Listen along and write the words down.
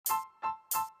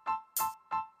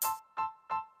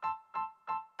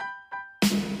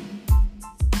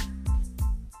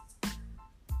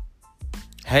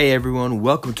Hey everyone,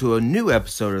 welcome to a new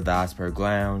episode of the Iceberg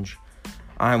Lounge.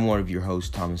 I'm one of your hosts,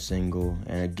 Thomas Single,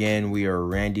 and again, we are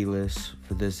Randy-less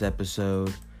for this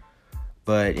episode.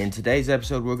 But in today's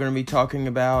episode, we're going to be talking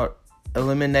about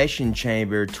Elimination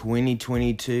Chamber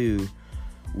 2022,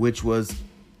 which was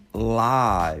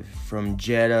live from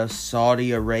Jeddah,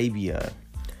 Saudi Arabia.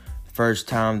 First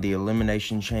time the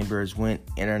Elimination Chambers went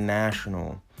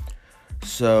international.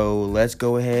 So let's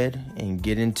go ahead and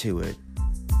get into it.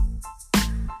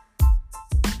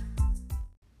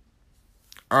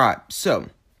 Alright, so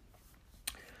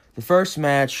the first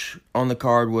match on the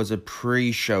card was a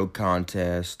pre-show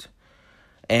contest,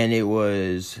 and it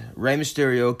was Rey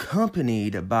Mysterio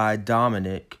accompanied by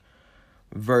Dominic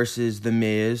versus The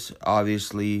Miz.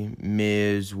 Obviously,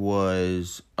 Miz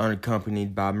was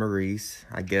unaccompanied by Maryse.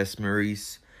 I guess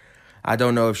Maryse, I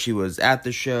don't know if she was at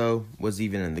the show, was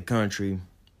even in the country,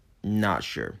 not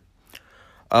sure.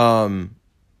 What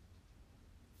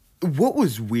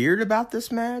was weird about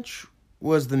this match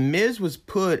was The Miz was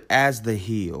put as the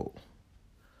heel,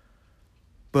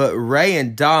 but Rey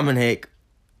and Dominic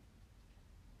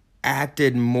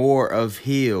acted more of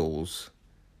heels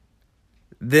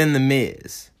than The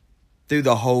Miz through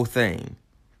the whole thing.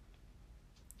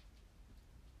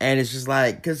 And it's just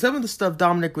like, because some of the stuff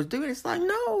Dominic was doing, it's like,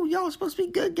 no, y'all are supposed to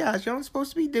be good guys. Y'all are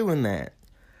supposed to be doing that.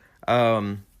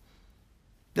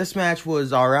 This match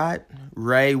was alright.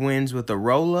 Rey wins with a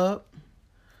roll-up.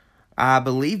 I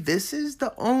believe this is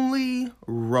the only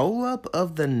roll-up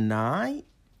of the night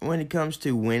when it comes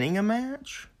to winning a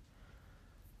match.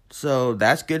 So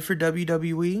that's good for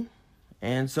WWE.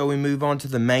 And so we move on to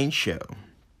the main show.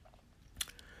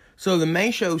 So the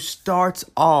main show starts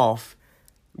off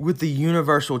with the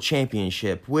Universal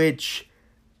Championship, which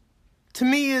to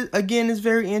me, again, is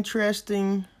very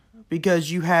interesting because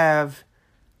you have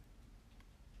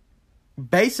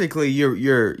basically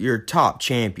your top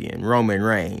champion, Roman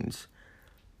Reigns,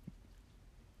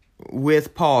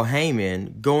 with Paul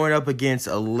Heyman going up against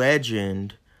a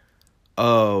legend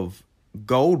of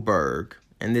Goldberg,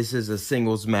 and this is a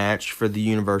singles match for the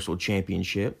Universal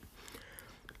Championship.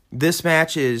 This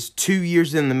match is 2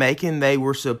 years in the making. They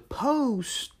were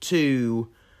supposed to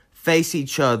face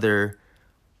each other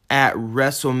at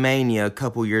WrestleMania a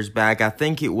couple years back. I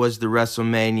think it was the first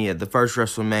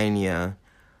WrestleMania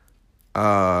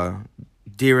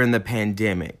during the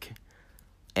pandemic,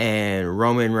 and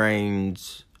Roman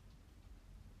Reigns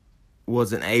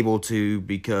wasn't able to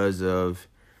because of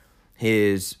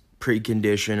his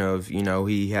precondition of,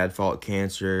 he had fought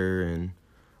cancer and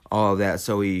all of that,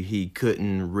 so he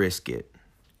couldn't risk it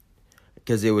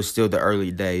because it was still the early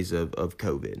days of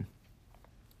COVID.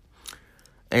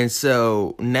 And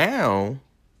so now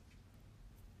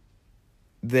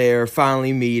they're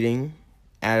finally meeting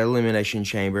at Elimination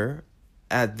Chamber.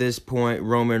 At this point,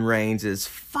 Roman Reigns is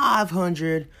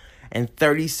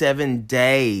 537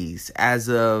 days as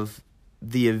of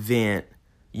the event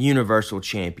Universal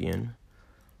Champion.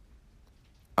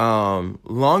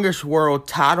 Longest world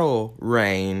title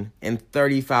reign in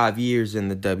 35 years in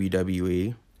the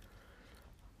WWE.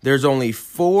 There's only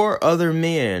 4 other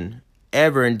men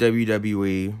ever in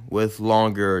WWE with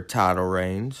longer title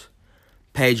reigns: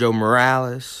 Pedro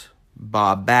Morales,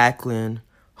 Bob Backlund,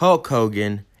 Hulk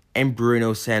Hogan, and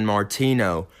Bruno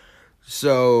Sammartino.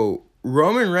 So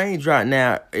Roman Reigns right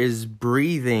now is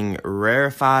breathing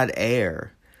rarefied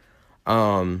air.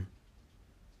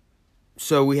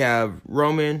 So we have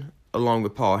Roman along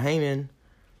with Paul Heyman.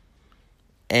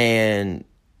 And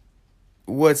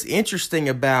what's interesting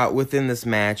about within this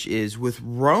match is with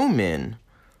Roman,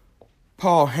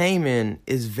 Paul Heyman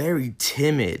is very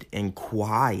timid and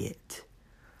quiet.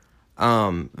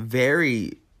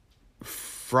 Very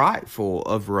frightful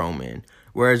of Roman.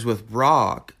 Whereas with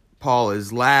Brock, Paul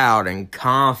is loud and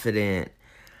confident.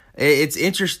 It's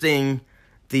interesting,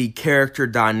 the character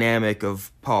dynamic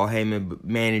of Paul Heyman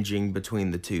managing between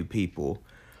the two people.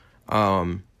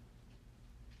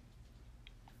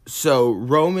 So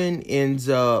Roman ends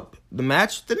up, the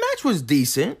match was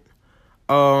decent.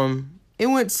 It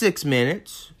went 6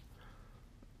 minutes.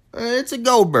 It's a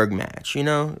Goldberg match,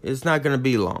 it's not going to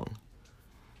be long.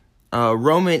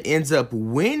 Roman ends up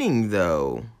winning,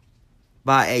 though,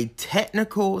 by a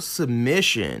technical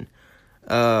submission.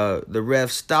 The ref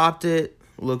stopped it.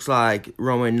 Looks like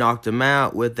Roman knocked him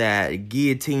out with that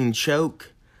guillotine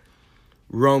choke.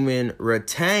 Roman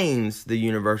retains the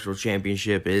Universal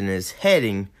Championship and is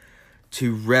heading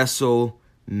to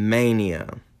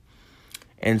WrestleMania.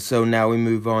 And so now we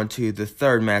move on to the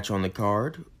third match on the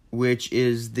card, which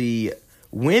is the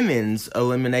Women's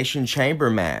Elimination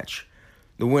Chamber match.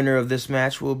 The winner of this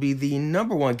match will be the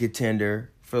number 1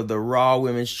 contender for the Raw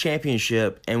Women's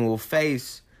Championship and will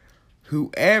face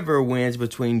whoever wins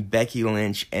between Becky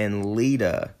Lynch and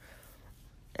Lita.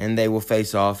 And they will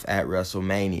face off at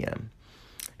WrestleMania.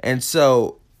 And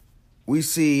so we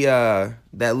see that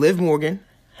Liv Morgan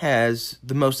has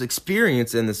the most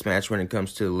experience in this match when it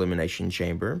comes to Elimination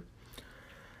Chamber.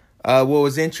 What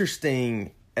was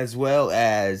interesting as well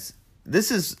as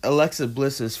this is Alexa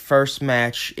Bliss's first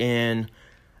match in,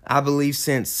 I believe,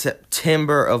 since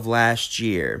September of last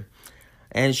year.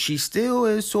 And she still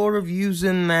is sort of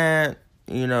using that,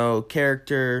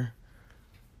 character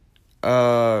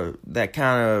that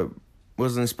kind of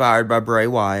was inspired by Bray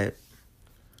Wyatt.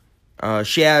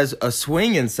 She has a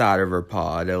swing inside of her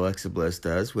pod, Alexa Bliss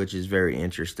does, which is very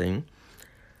interesting,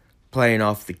 playing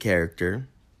off the character.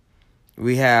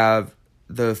 We have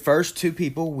the first two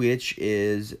people, which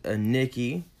is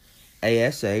Nikki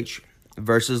ASH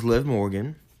versus Liv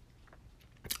Morgan.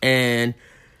 And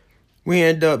we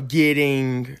end up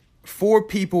getting 4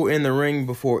 people in the ring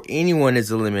before anyone is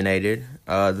eliminated.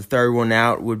 The third one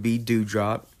out would be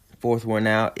Doudrop. Fourth one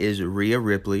out is Rhea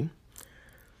Ripley.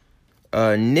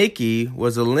 Nikki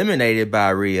was eliminated by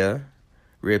Rhea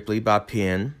Ripley by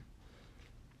pin.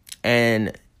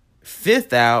 And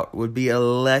fifth out would be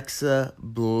Alexa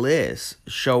Bliss,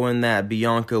 showing that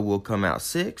Bianca will come out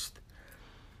 6th.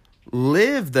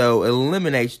 Liv, though,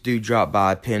 eliminates Doudrop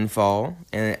by pinfall,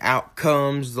 and out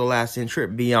comes the last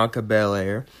entrant, Bianca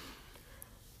Belair.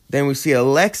 Then we see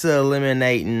Alexa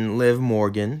eliminating Liv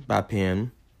Morgan by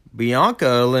pin. Bianca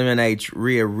eliminates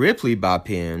Rhea Ripley by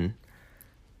pin.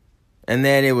 And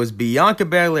then it was Bianca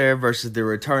Belair versus the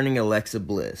returning Alexa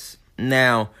Bliss.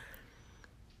 Now,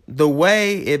 the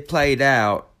way it played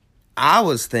out, I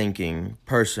was thinking,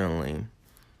 personally,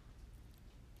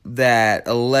 that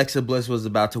Alexa Bliss was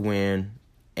about to win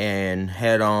and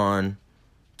head on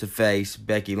to face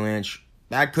Becky Lynch.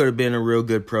 That could have been a real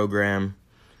good program.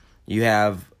 You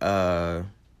have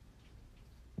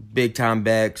Big Time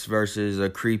Bex versus a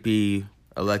creepy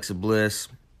Alexa Bliss.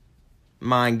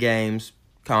 Mind games,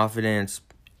 confidence.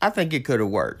 I think it could have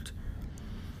worked.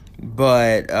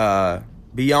 But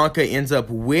Bianca ends up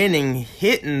winning,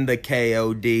 hitting the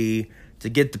KOD to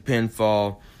get the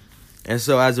pinfall. And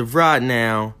so as of right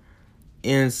now,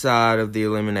 inside of the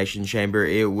Elimination Chamber,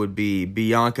 it would be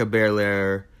Bianca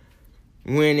Belair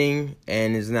winning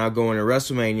and is now going to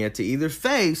WrestleMania to either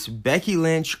face Becky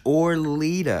Lynch or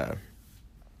Lita.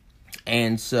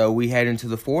 And so we head into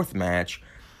the fourth match,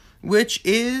 which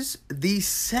is the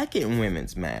second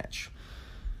women's match,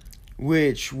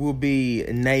 which will be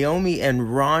Naomi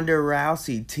and Ronda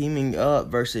Rousey teaming up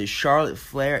versus Charlotte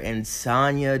Flair and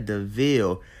Sonya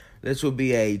Deville. This will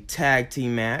be a tag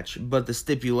team match, but the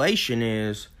stipulation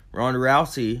is Ronda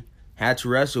Rousey had to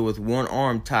wrestle with one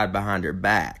arm tied behind her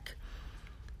back.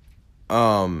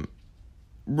 Ronda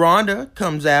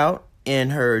comes out in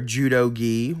her judo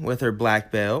gi with her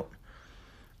black belt,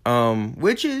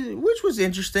 which was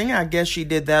interesting. I guess she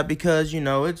did that because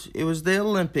it was the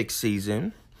Olympic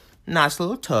season. Nice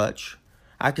little touch.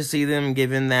 I could see them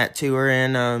giving that to her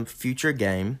in a future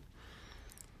game.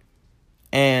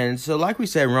 And so, like we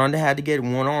said, Ronda had to get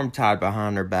one arm tied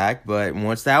behind her back. But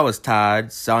once that was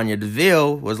tied, Sonya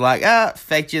Deville was like,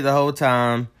 faked you the whole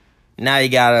time. Now you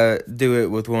got to do it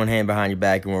with one hand behind your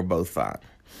back and we're both fine.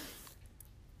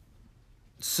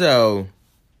 So,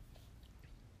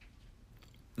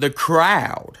 the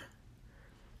crowd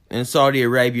in Saudi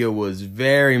Arabia was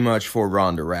very much for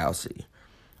Ronda Rousey.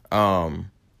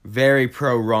 Very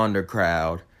pro-Ronda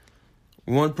crowd.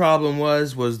 One problem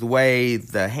was the way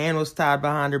the hand was tied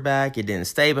behind her back. It didn't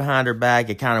stay behind her back.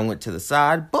 It kind of went to the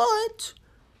side. But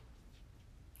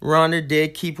Ronda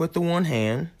did keep with the one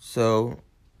hand. So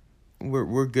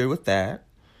we're good with that.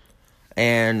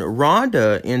 And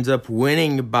Ronda ends up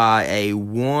winning by a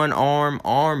one-arm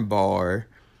armbar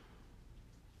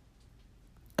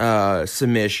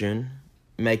submission,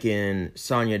 making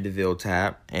Sonya Deville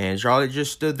tap. And Charlotte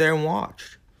just stood there and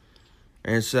watched.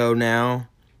 And so now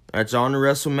it's on to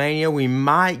WrestleMania. We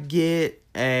might get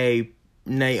a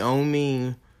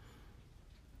Naomi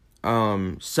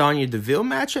Sonya Deville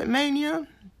match at Mania.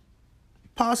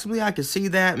 Possibly I could see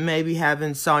that. Maybe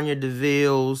having Sonya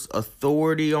Deville's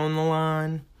authority on the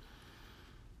line.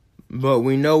 But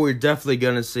we know we're definitely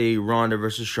going to see Ronda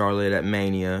versus Charlotte at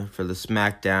Mania for the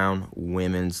SmackDown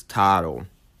Women's title.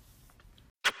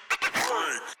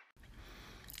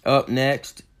 Up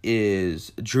next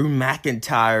is Drew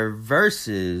McIntyre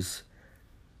versus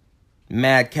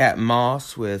Madcap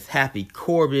Moss with Happy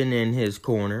Corbin in his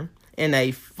corner in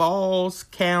a Falls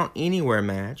Count Anywhere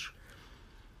match.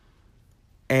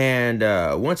 And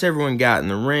once everyone got in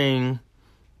the ring,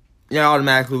 it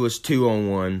automatically was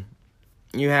 2-on-1.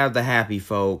 you have the happy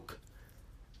folk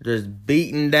just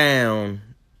beating down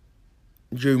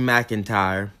Drew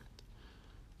McIntyre.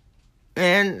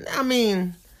 And, I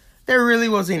mean, there really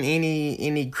wasn't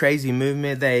any crazy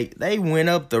movement. They went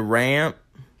up the ramp,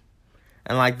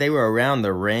 and, like, they were around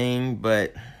the ring,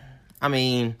 but, I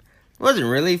mean, it wasn't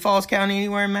really a Falls Count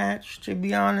Anywhere match, to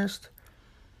be honest.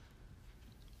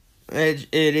 It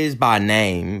is by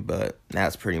name, but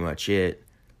that's pretty much it.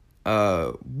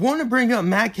 Want to bring up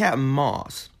Madcap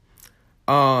Moss.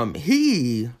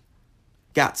 He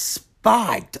got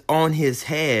spiked on his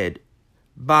head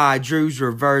by Drew's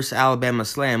reverse Alabama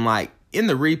Slam. Like, in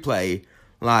the replay,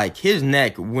 like, his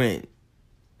neck went,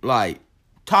 like,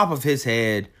 top of his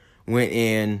head went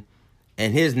in,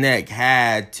 and his neck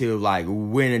had to, like,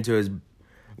 went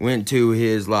to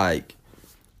his, like,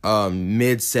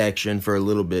 midsection for a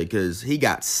little bit, because he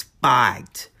got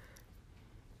spiked.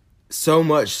 So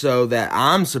much so that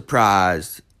I'm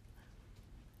surprised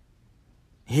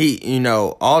he,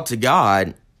 all to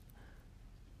God,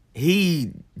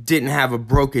 he didn't have a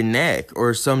broken neck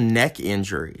or some neck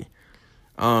injury.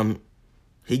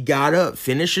 He got up,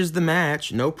 finishes the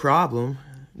match, no problem.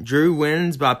 Drew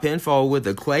wins by pinfall with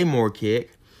a Claymore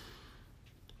kick.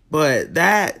 But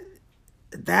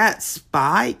that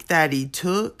spike that he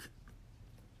took,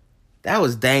 that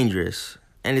was dangerous.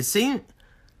 And it seemed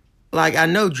like, I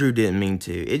know Drew didn't mean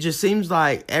to. It just seems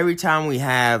like every time we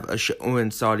have a show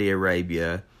in Saudi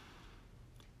Arabia,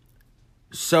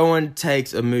 someone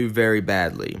takes a move very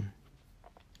badly.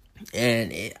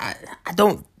 And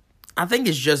I think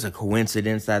it's just a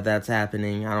coincidence that that's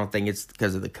happening. I don't think it's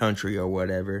because of the country or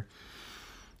whatever.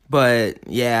 But,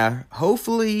 yeah,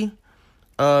 hopefully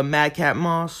Madcap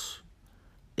Moss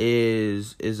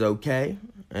is okay,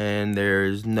 and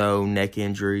there's no neck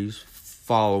injuries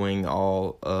following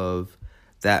all of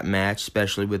that match,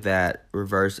 especially with that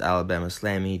reverse Alabama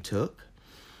Slam he took.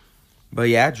 But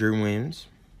yeah, Drew wins,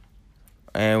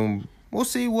 and we'll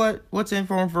see what's in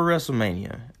for him for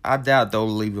WrestleMania. I doubt they'll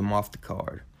leave him off the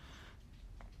card.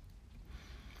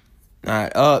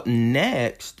 Alright, up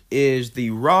next is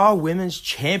the Raw Women's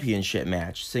Championship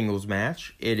match, singles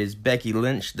match. It is Becky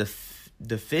Lynch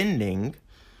defending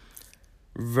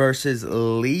versus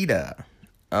Lita.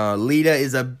 Lita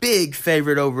is a big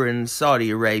favorite over in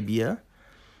Saudi Arabia.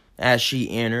 As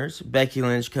she enters, Becky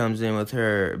Lynch comes in with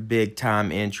her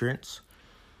big-time entrance.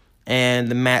 And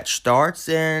the match starts,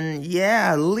 and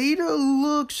yeah, Lita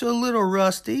looks a little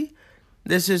rusty.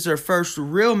 This is her first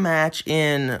real match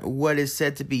in what is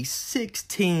said to be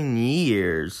 16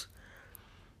 years.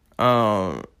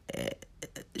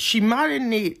 She might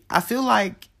have I feel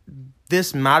like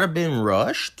this might have been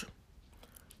rushed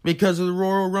because of the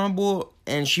Royal Rumble,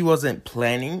 and she wasn't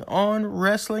planning on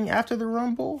wrestling after the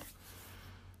Rumble.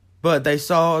 But they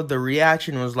saw the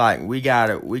reaction was like, we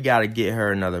gotta get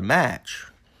her another match.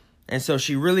 And so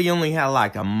she really only had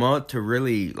like a month to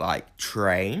really like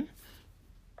train.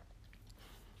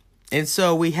 And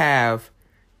so we have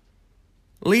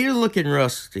Lita looking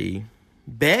rusty.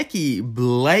 Becky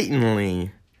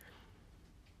blatantly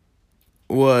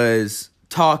was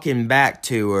talking back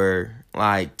to her,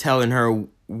 like telling her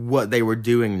what they were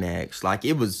doing next. Like,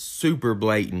 it was super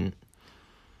blatant.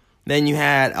 Then you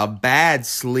had a bad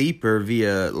sleeper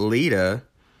via Lita.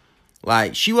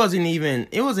 Like, it wasn't even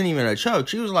a choke.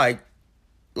 She was like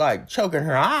choking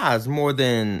her eyes more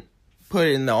than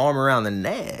putting the arm around the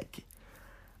neck.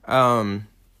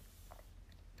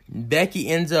 Becky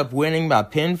ends up winning by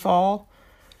pinfall.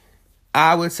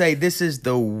 I would say this is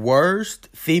the worst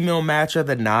female match of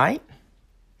the night.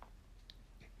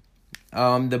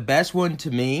 The best one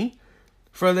to me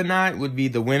for the night would be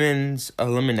the Women's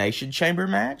Elimination Chamber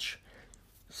match.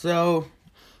 So,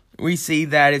 we see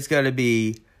that it's going to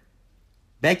be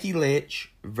Becky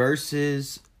Lynch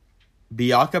versus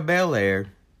Bianca Belair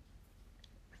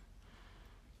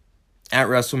at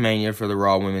WrestleMania for the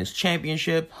Raw Women's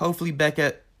Championship. Hopefully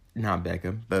Becky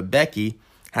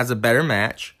has a better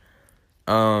match.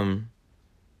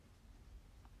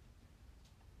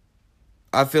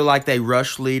 I feel like they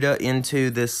rushed Lita into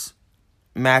this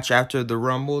match after the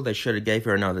Rumble. They should have gave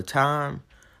her enough time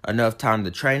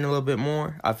to train a little bit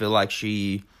more. I feel like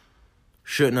she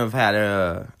shouldn't have had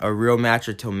a real match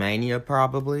until Mania,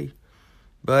 probably.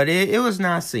 But it was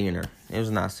nice seeing her.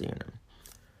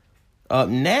 Up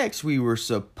next, we were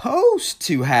supposed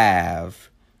to have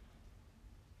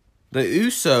the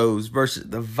Usos versus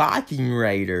the Viking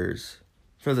Raiders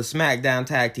for the SmackDown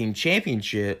Tag Team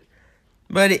Championship.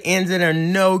 But it ends in a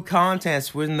no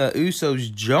contest when the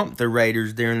Usos jumped the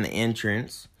Raiders during the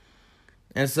entrance.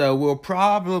 And so we'll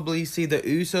probably see the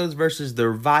Usos versus the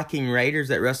Viking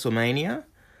Raiders at WrestleMania.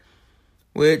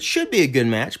 which should be a good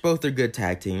match. Both are good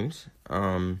tag teams.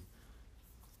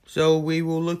 So we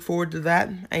will look forward to that.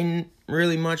 Ain't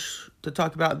really much to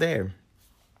talk about there.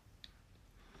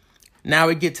 Now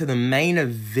we get to the main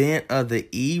event of the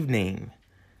evening.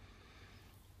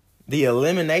 The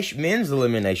men's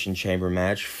elimination chamber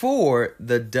match for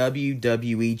the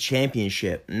WWE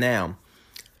Championship. Now,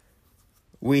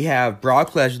 we have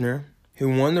Brock Lesnar,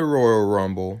 who won the Royal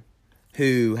Rumble,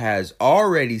 who has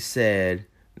already said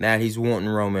that he's wanting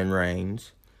Roman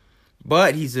Reigns,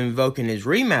 but he's invoking his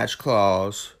rematch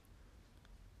clause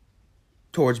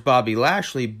towards Bobby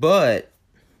Lashley, but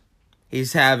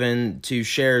he's having to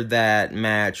share that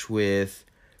match with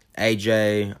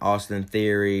AJ, Austin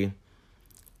Theory,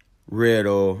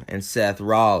 Riddle, and Seth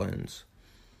Rollins.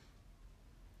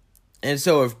 And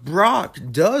so if Brock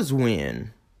does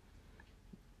win,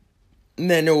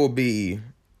 then it will be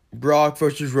Brock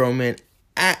versus Roman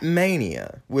at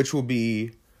Mania, which will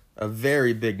be a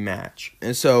very big match.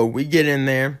 And so we get in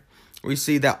there. We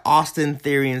see that Austin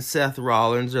Theory and Seth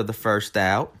Rollins are the first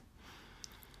out.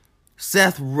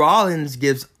 Seth Rollins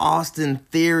gives Austin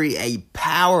Theory a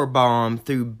powerbomb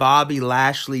through Bobby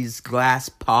Lashley's glass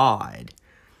pod.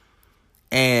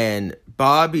 And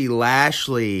Bobby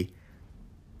Lashley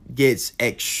gets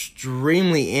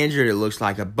extremely injured, it looks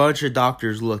like. A bunch of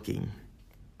doctors looking.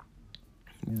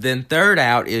 Then third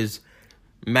out is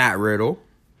Matt Riddle.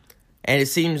 And it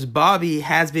seems Bobby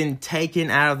has been taken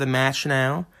out of the match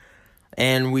now.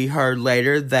 And we heard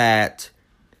later that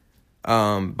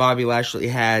Bobby Lashley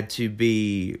had to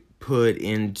be put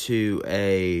into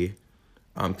a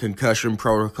concussion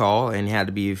protocol and had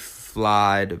to be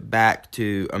flied back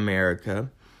to America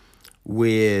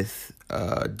with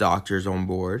doctors on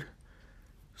board.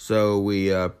 So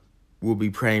we will be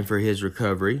praying for his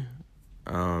recovery.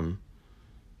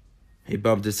 He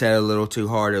bumped his head a little too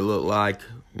hard, it looked like,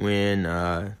 when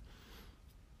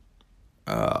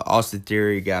Austin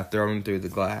Theory got thrown through the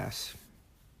glass.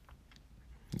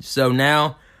 So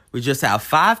now we just have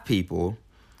 5 people.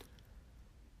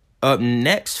 Up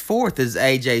next, fourth is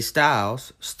AJ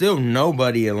Styles. Still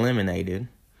nobody eliminated.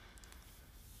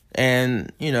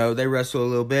 And, they wrestle a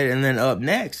little bit. And then up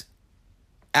next,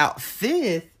 out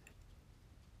fifth,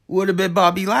 would have been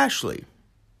Bobby Lashley.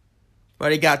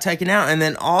 But he got taken out. And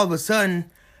then all of a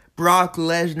sudden, Brock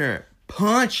Lesnar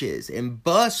punches and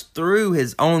busts through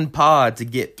his own pod to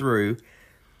get through.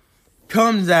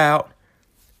 Comes out.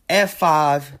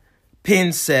 F5,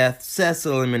 pins Seth. Seth's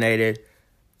eliminated.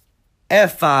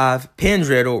 F5, pins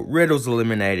Riddle. Riddle's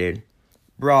eliminated.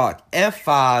 Brock,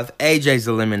 F5, AJ's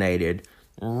eliminated.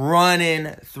 Running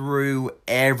through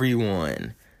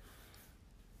everyone.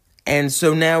 And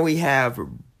so now we have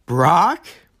Brock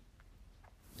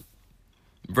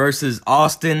versus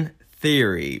Austin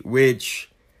Theory, which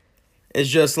is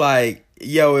just like,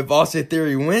 if Austin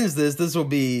Theory wins this will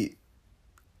be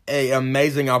an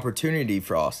amazing opportunity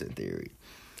for Austin Theory.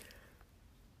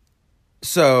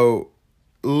 So,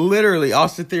 literally,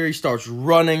 Austin Theory starts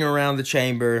running around the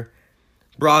chamber.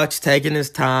 Brock's taking his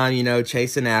time,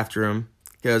 chasing after him.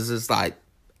 Because it's like,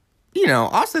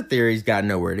 Austin Theory's got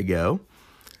nowhere to go.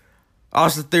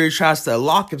 Austin Theory tries to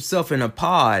lock himself in a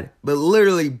pod. But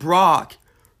literally, Brock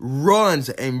runs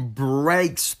and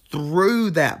breaks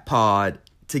through that pod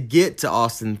to get to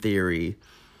Austin Theory.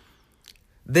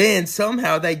 Then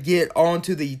somehow they get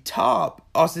onto the top.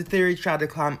 Austin Theory tried to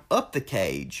climb up the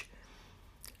cage.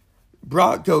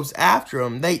 Brock goes after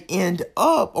him. They end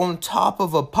up on top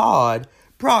of a pod.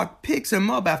 Brock picks him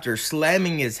up after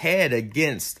slamming his head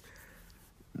against,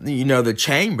 the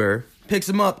chamber. Picks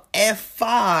him up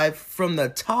F5 from the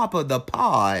top of the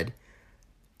pod.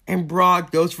 And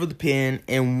Brock goes for the pin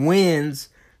and wins.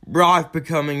 Brock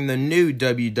becoming the new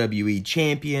WWE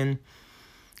champion.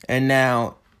 And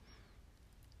now,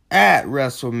 at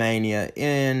WrestleMania,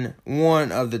 in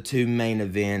one of the 2 main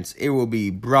events, it will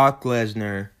be Brock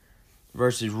Lesnar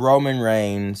versus Roman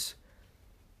Reigns,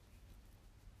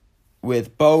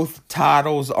 with both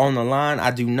titles on the line.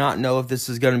 I do not know if this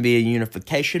is going to be a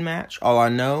unification match. All I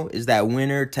know is that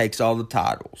winner takes all the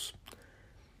titles.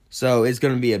 So it's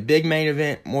going to be a big main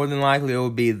event. More than likely it will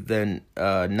be the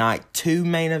night 2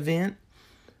 main event.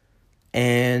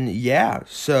 And yeah,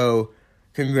 so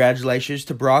congratulations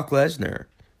to Brock Lesnar.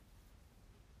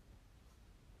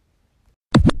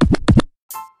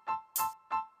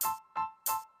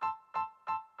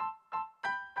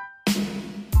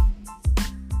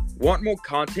 Want more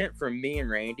content from me and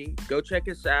Randy? Go check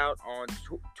us out on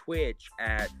Twitch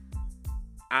at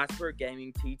Iceberg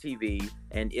Gaming TTV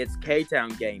and It's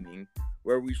K-Town Gaming,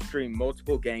 where we stream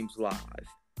multiple games live.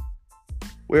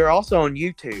 We are also on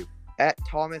YouTube at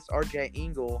Thomas RJ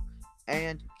Engel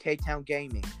and K-Town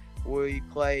Gaming. We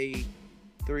play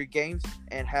 3 games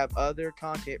and have other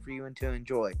content for you to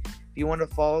enjoy. If you want to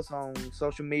follow us on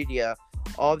social media,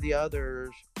 all of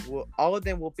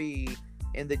them will be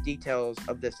in the details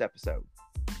of this episode.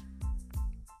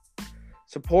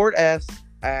 Support us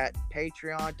at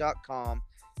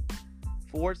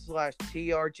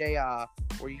patreon.com/TRJI,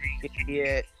 where you can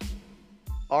get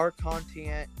our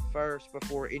content first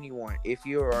before anyone. If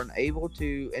you are unable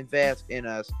to invest in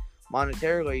us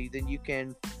monetarily, then you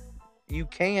can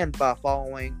by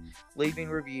following, leaving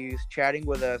reviews, chatting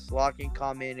with us, liking,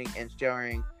 commenting, and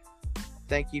sharing.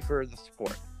 Thank you for the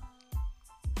support.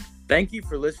 Thank you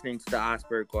for listening to the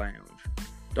Iceberg Lounge.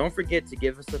 Don't forget to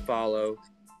give us a follow,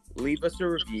 leave us a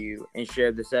review, and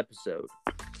share this episode.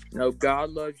 Know God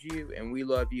loves you, and we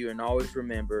love you, and always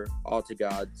remember, all to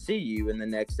God. See you in the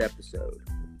next episode.